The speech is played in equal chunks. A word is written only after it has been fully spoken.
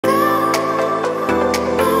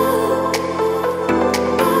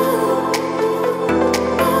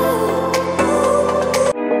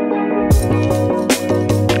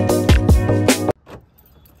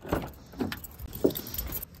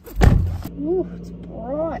Ooh, it's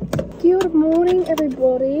bright. Good morning,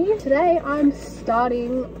 everybody. Today I'm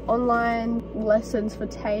starting online lessons for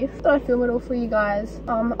TAFE. Thought I'd film it all for you guys.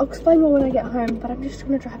 I'll explain more when I get home, but I'm just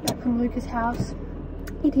gonna drive back from Luca's house.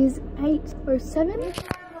 It is 8:07.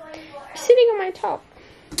 Sitting on my top.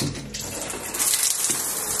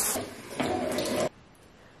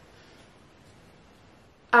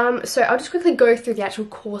 So I'll just quickly go through the actual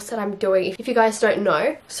course that I'm doing if you guys don't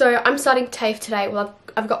know. So I'm starting TAFE today. Well,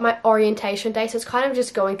 I've got my orientation day, so it's kind of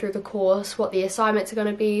just going through the course, what the assignments are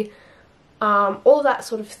going to be, all that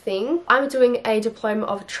sort of thing. I'm doing a diploma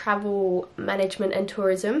of travel management and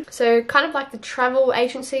tourism, so kind of like the travel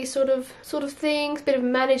agency sort of things, bit of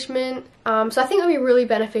management. So I think it'll be really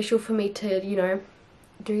beneficial for me to, you know,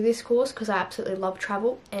 do this course because I absolutely love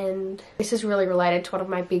travel, and this is really related to one of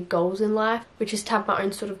my big goals in life, which is to have my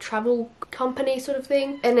own sort of travel company sort of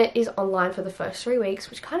thing. And it is online for the first 3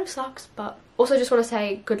 weeks, which kind of sucks, but also just want to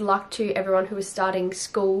say good luck to everyone who is starting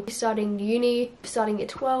school, starting uni, starting year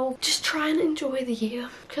 12. Just try and enjoy the year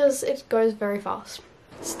because it goes very fast.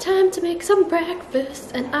 It's time to make some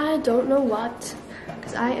breakfast and I don't know what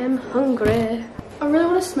because I am hungry. I really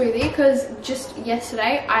want a smoothie because just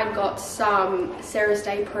yesterday I got some Sarah's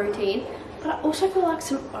Day protein, but I also feel like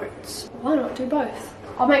some oats. Why not do both?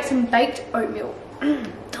 I'll make some baked oatmeal.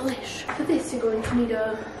 Delish. For this you're going to need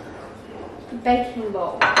a baking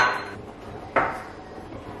bowl.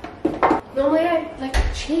 Normally like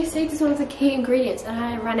chia seeds is one of the key ingredients and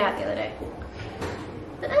I ran out the other day.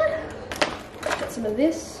 Got some of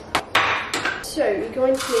this. So you're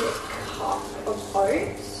going to need a cup of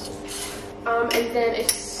oats. And then a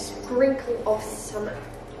sprinkle of some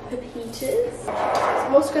pepitas. So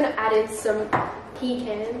I'm also going to add in some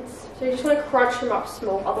pecans. So you just want to crunch them up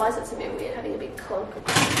small, otherwise it's a bit weird having a big clunk.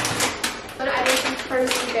 I'm going to add in some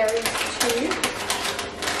frozen berries too.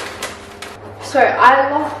 So I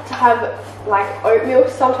love to have like oatmeal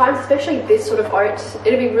sometimes, especially this sort of oats.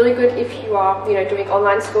 It'll be really good if you are, you know, doing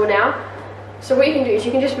online school now. So what you can do is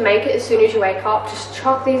you can just make it as soon as you wake up. Just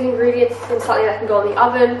chuck these ingredients in something that can go in the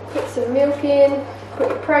oven, put some milk in, put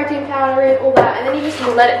your protein powder in, all that, and then you just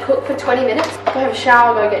let it cook for 20 minutes. Go have a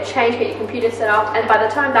shower, go get changed, get your computer set up, and by the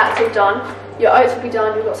time that's all done, your oats will be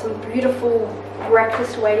done. You've got some beautiful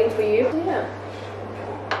breakfast waiting for you. So yeah,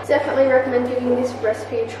 definitely recommend giving this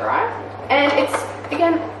recipe a try. And it's,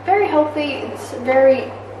 again, very healthy, it's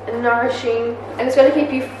very nourishing, and it's going to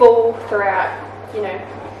keep you full throughout, you know,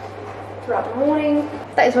 throughout the morning.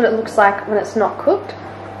 That is what it looks like when it's not cooked.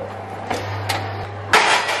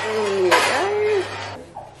 There you go.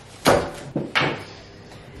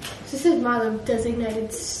 So this is my little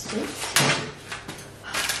designated seat.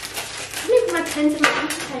 I didn't put my pens in my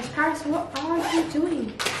aftertaste. Paris, what are you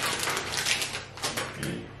doing?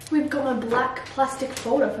 We've got my black plastic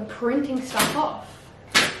folder for printing stuff off.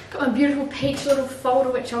 Got my beautiful peach little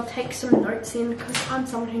folder which I'll take some notes in because I'm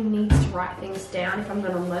someone who needs to write things down if I'm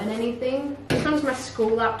going to learn anything. This one's my school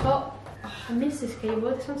laptop. Oh, I miss this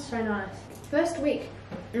keyboard. This one's so nice. First week.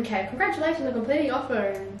 Okay, congratulations on completing your offer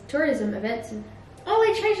in tourism events. Oh,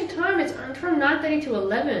 they changed the time. It's from 9:30 to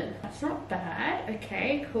 11. That's not bad.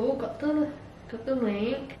 Okay, cool. Got the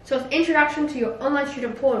link. So it's introduction to your online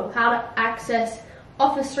student portal. How to access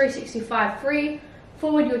Office 365 free.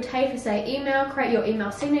 Forward your TAFE SA email, create your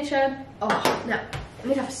email signature. Oh, no, I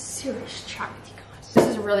need to have a serious chat with you guys. This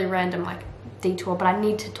is a really random like detour, but I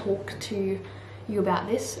need to talk to you about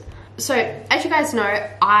this. So, as you guys know,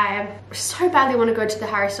 I so badly want to go to the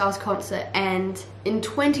Harry Styles concert, and in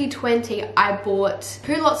 2020, I bought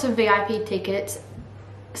 2 lots of VIP tickets.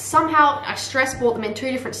 Somehow, I stress bought them in 2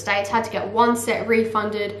 different states, had to get 1 set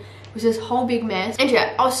refunded. It was this whole big mess. And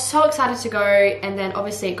yeah, I was so excited to go, and then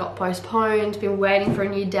obviously it got postponed, been waiting for a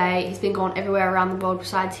new date. He's been gone everywhere around the world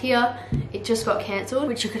besides here. It just got cancelled,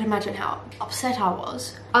 which you could imagine how upset I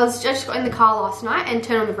was. I just got in the car last night and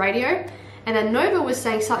turned on the radio, and then Nova was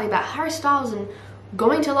saying something about Harry Styles and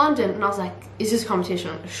going to London, and I was like, is this a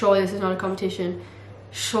competition? Surely this is not a competition.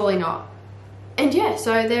 Surely not. And yeah,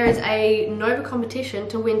 so there is a Nova competition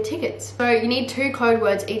to win tickets. So you need 2 code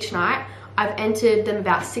words each night. I've entered them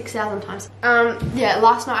about 6,000 times. Yeah,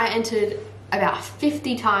 last night I entered about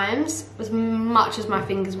 50 times, as much as my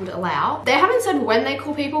fingers would allow. They haven't said when they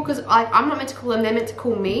call people, because I'm not meant to call them, they're meant to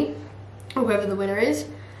call me, or whoever the winner is.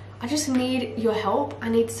 I just need your help. I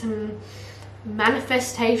need some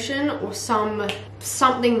manifestation or some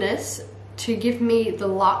somethingness to give me the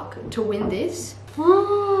luck to win this.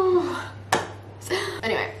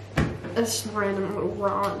 Anyway, that's just a random little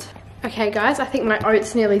rant. Okay guys, I think my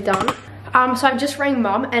oat's nearly done. So I've just rang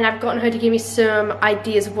Mum and I've gotten her to give me some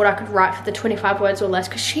ideas of what I could write for the 25 words or less,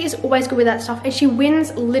 because she is always good with that stuff and she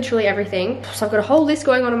wins literally everything. So I've got a whole list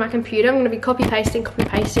going on my computer. I'm going to be copy pasting,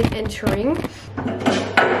 entering.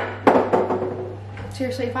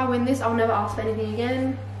 Seriously, if I win this, I'll never ask for anything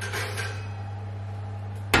again.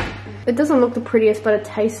 It doesn't look the prettiest, but it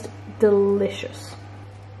tastes delicious.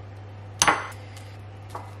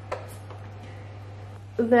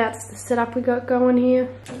 That's the setup we got going here.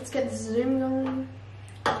 Let's get the Zoom going.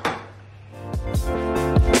 Let's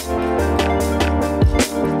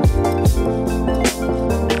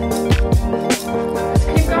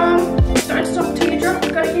keep going. Don't stop till you drop.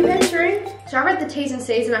 We've got to keep entering. So I read the T's and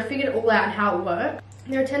C's and I figured it all out and how it worked.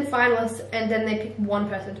 There are 10 finalists and then they pick one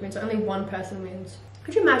person to win, so only one person wins.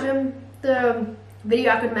 Could you imagine the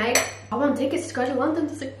video I could make? I want tickets to go to London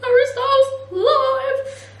to see Harry Styles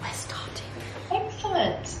live. We're starting.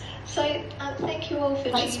 Excellent. So thank you all for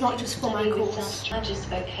But it's not just for my course. Just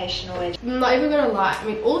vocational ed. I'm not even gonna lie. I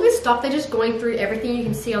mean, all this stuff, they're just going through everything you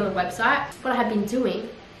can see on the website. What I have been doing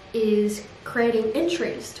is creating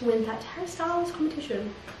entries to win that Harry Styles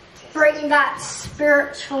competition. Bring that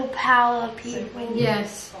spiritual power, people.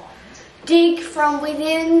 Yes. Dig from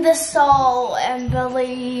within the soul and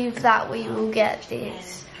believe that we will get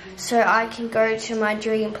this. So I can go to my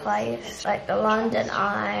dream place, like the London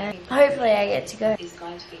Eye. Hopefully I get to go. Is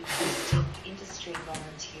going to be hosting industry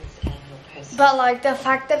volunteers and your personal. But like the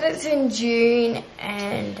fact that it's in June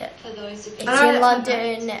and For those of it's you in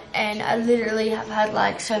London, and I literally have had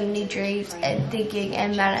like so many dreams and thinking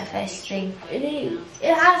and manifesting. It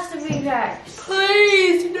has to be that.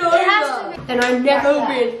 Please, no. It has to be. And I never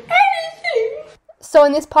win anything. So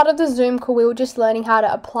in this part of the Zoom call, we were just learning how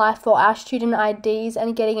to apply for our student IDs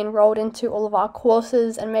and getting enrolled into all of our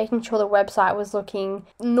courses and making sure the website was looking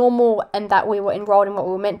normal and that we were enrolled in what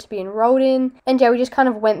we were meant to be enrolled in. And yeah, we just kind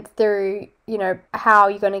of went through, you know, how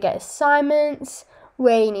you're going to get assignments,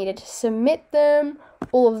 where you needed to submit them,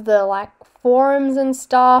 all of the like forums and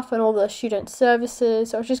stuff, and all the student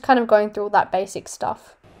services. So I was just kind of going through all that basic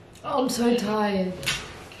stuff. I'm so tired.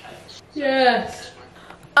 Yes.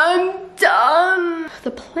 I'm done.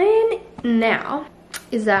 The plan now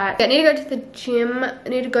is that I need to go to the gym. I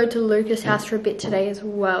need to go to Luca's house for a bit today as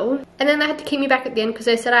well. And then they had to keep me back at the end because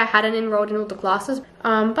they said I hadn't enrolled in all the classes.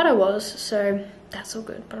 But I was, so that's all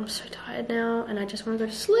good. But I'm so tired now and I just want to go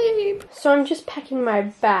to sleep. So I'm just packing my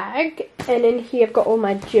bag, and in here I've got all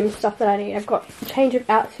my gym stuff that I need. I've got a change of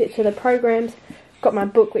outfits for the programs. I've got my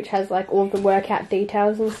book which has like all of the workout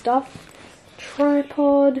details and stuff.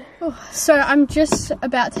 Tripod. Oh, so I'm just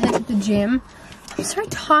about to head to the gym. I'm so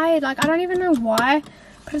tired, like I don't even know why,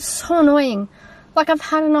 but it's so annoying. Like I've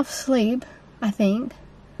had enough sleep, I think.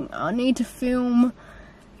 I need to film,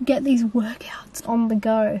 get these workouts on the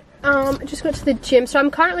go. I just got to the gym, so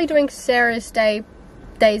I'm currently doing Sarah's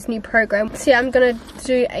day's new program. So yeah, I'm gonna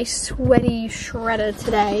do a sweaty shredder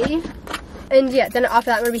today. And yeah, then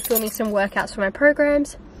after that I'm gonna be filming some workouts for my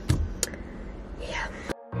programs. Yeah.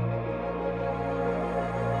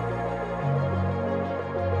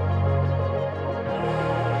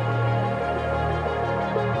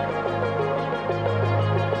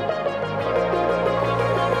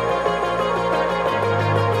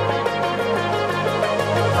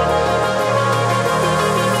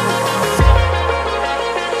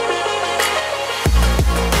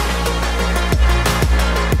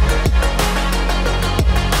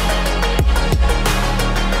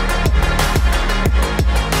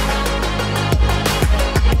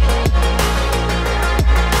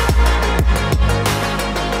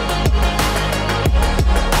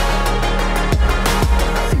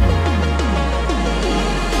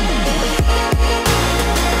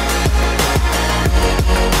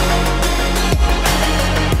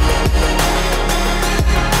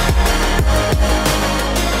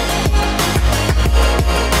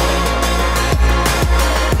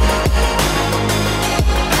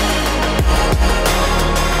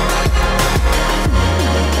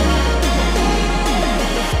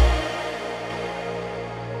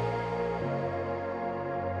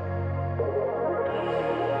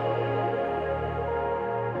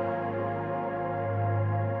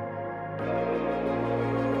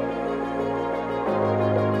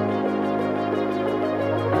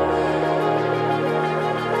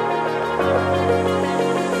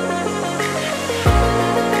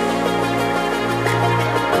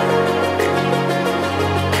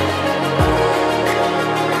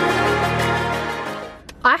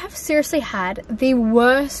 I have seriously had the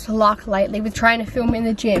worst luck lately with trying to film in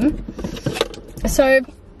the gym. So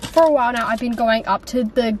for a while now I've been going up to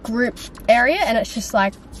the group area and it's just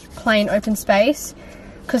like plain open space.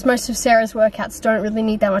 because most of Sarah's workouts don't really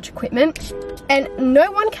need that much equipment. And no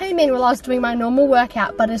one came in while I was doing my normal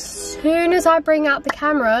workout, but as soon as I bring out the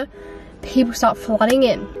camera, people start flooding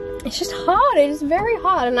in. It's just hard, it is very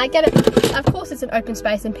hard, and I get it. Of course it's an open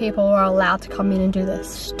space and people are allowed to come in and do their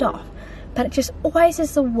stuff, but it just always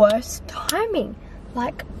is the worst timing.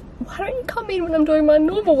 Like, why don't you come in when I'm doing my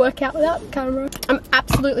normal workout without the camera? I'm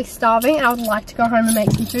absolutely starving and I would like to go home and make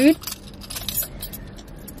some food.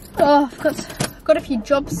 Oh, I've got a few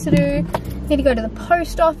jobs to do. Need to go to the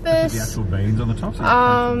post office. The actual beans on the top.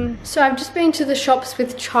 So I've just been to the shops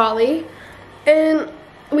with Charlie and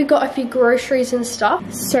we got a few groceries and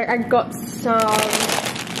stuff. So I got some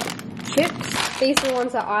chips. These are the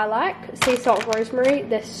ones that I like. Sea salt rosemary.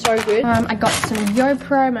 They're so good. I got some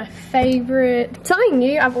YoPro, my favorite. Something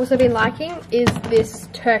new I've also been liking is this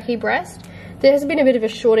turkey breast. There has been a bit of a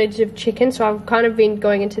shortage of chicken, so I've kind of been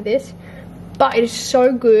going into this. But it is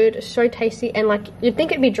so good, so tasty, and like, you'd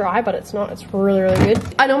think it'd be dry, but it's not. It's really, really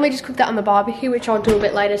good. I normally just cook that on the barbecue, which I'll do a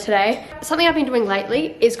bit later today. Something I've been doing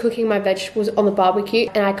lately is cooking my vegetables on the barbecue,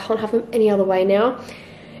 and I can't have them any other way now.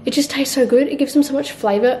 It just tastes so good. It gives them so much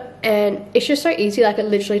flavor, and it's just so easy. Like, it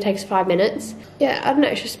literally takes 5 minutes. Yeah, I don't know,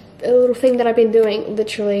 it's just a little thing that I've been doing.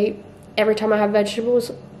 Literally, every time I have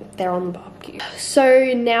vegetables, they're on the barbecue.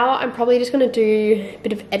 So now I'm probably just gonna do a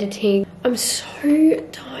bit of editing. I'm so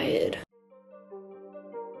tired.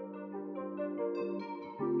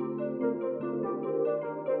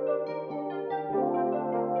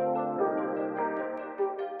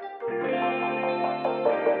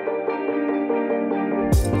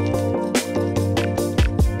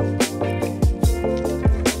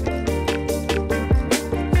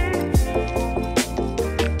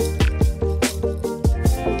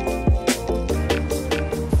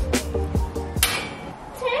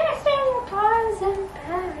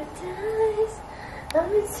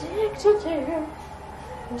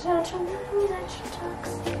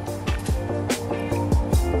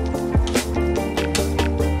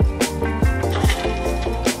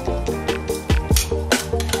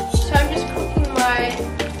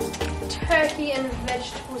 And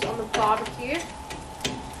vegetables on the barbecue.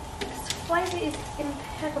 This flavour is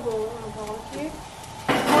impeccable on the barbecue.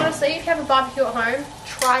 Honestly, if you have a barbecue at home,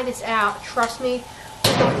 try this out. Trust me,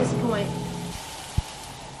 you'll not disappoint.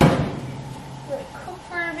 Let it cook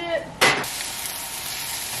for a bit.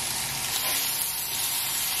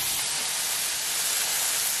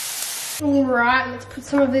 Alright, let's put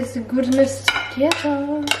some of this goodness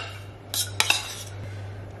together.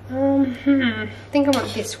 I think I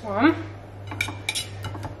want this one.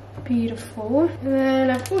 Beautiful. And then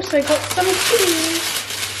I've also got some cheese.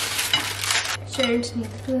 Don't need to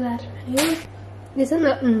put that in. Isn't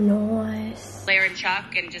that nice? Blair and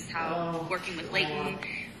Chuck, and just how working with Leighton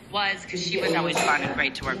was, because she was always fun and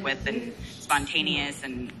great to work with and spontaneous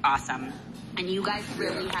and awesome. And you guys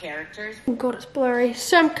really have characters. Oh God, it's blurry.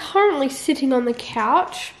 So I'm currently sitting on the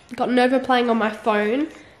couch. Got Nova playing on my phone.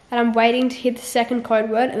 And I'm waiting to hit the second code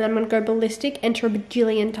word, and then I'm gonna go ballistic, enter a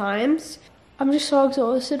bajillion times. I'm just so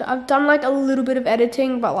exhausted. I've done like a little bit of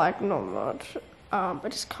editing, but like not much. I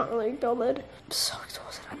just can't really be bothered. I'm so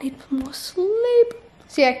exhausted. I need more sleep.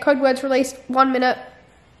 So yeah, code words released. 1 minute.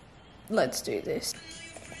 Let's do this.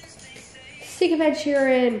 Sick of Ed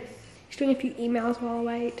Sheeran. Just doing a few emails while I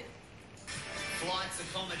wait. Flights,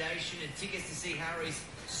 accommodation, and tickets to see Harry's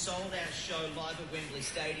sold-out show live at Wembley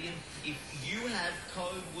Stadium. If you have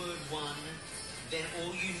code word 1, then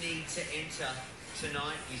all you need to enter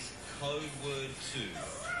tonight is code word 2.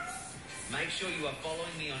 Make sure you are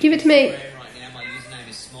following me on Give it to me. Instagram right now. My username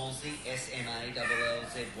is Smallzy, SMALLZY.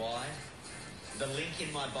 The link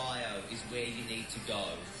in my bio is where you need to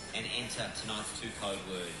go and enter tonight's 2 code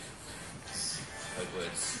words. Code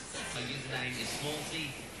words. My username is Smallzy.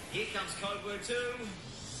 Here comes code word 2.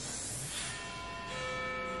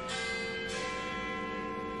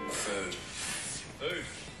 Food. Food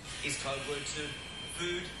is code word 2.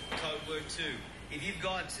 Food, code word 2. If you've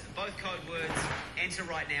got both code words, enter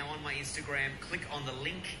right now on my Instagram. Click on the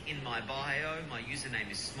link in my bio. My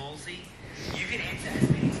username is Smallzy. You can enter as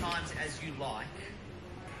many times as you like.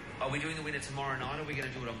 Are we doing the winner tomorrow night, or are we going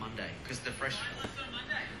to do it on Monday? Because the fresh...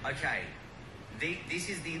 Okay.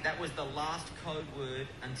 That was the last code word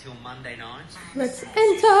until Monday night. Let's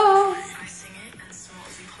enter.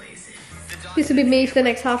 This will be me for the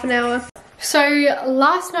next half an hour. So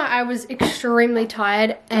last night I was extremely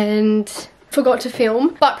tired and forgot to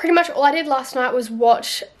film. But pretty much all I did last night was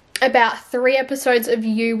watch about 3 episodes of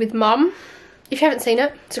You with Mum. If you haven't seen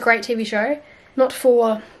it, it's a great TV show. Not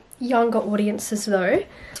for younger audiences though.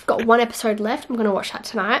 I've got one episode left. I'm gonna watch that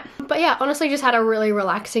tonight. But yeah, honestly just had a really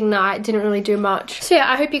relaxing night. Didn't really do much. So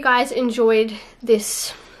yeah, I hope you guys enjoyed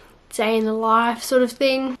this day in the life sort of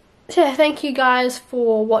thing. So yeah, thank you guys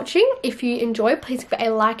for watching. If you enjoyed, please give it a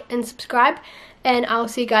like and subscribe. And I'll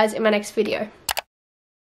see you guys in my next video.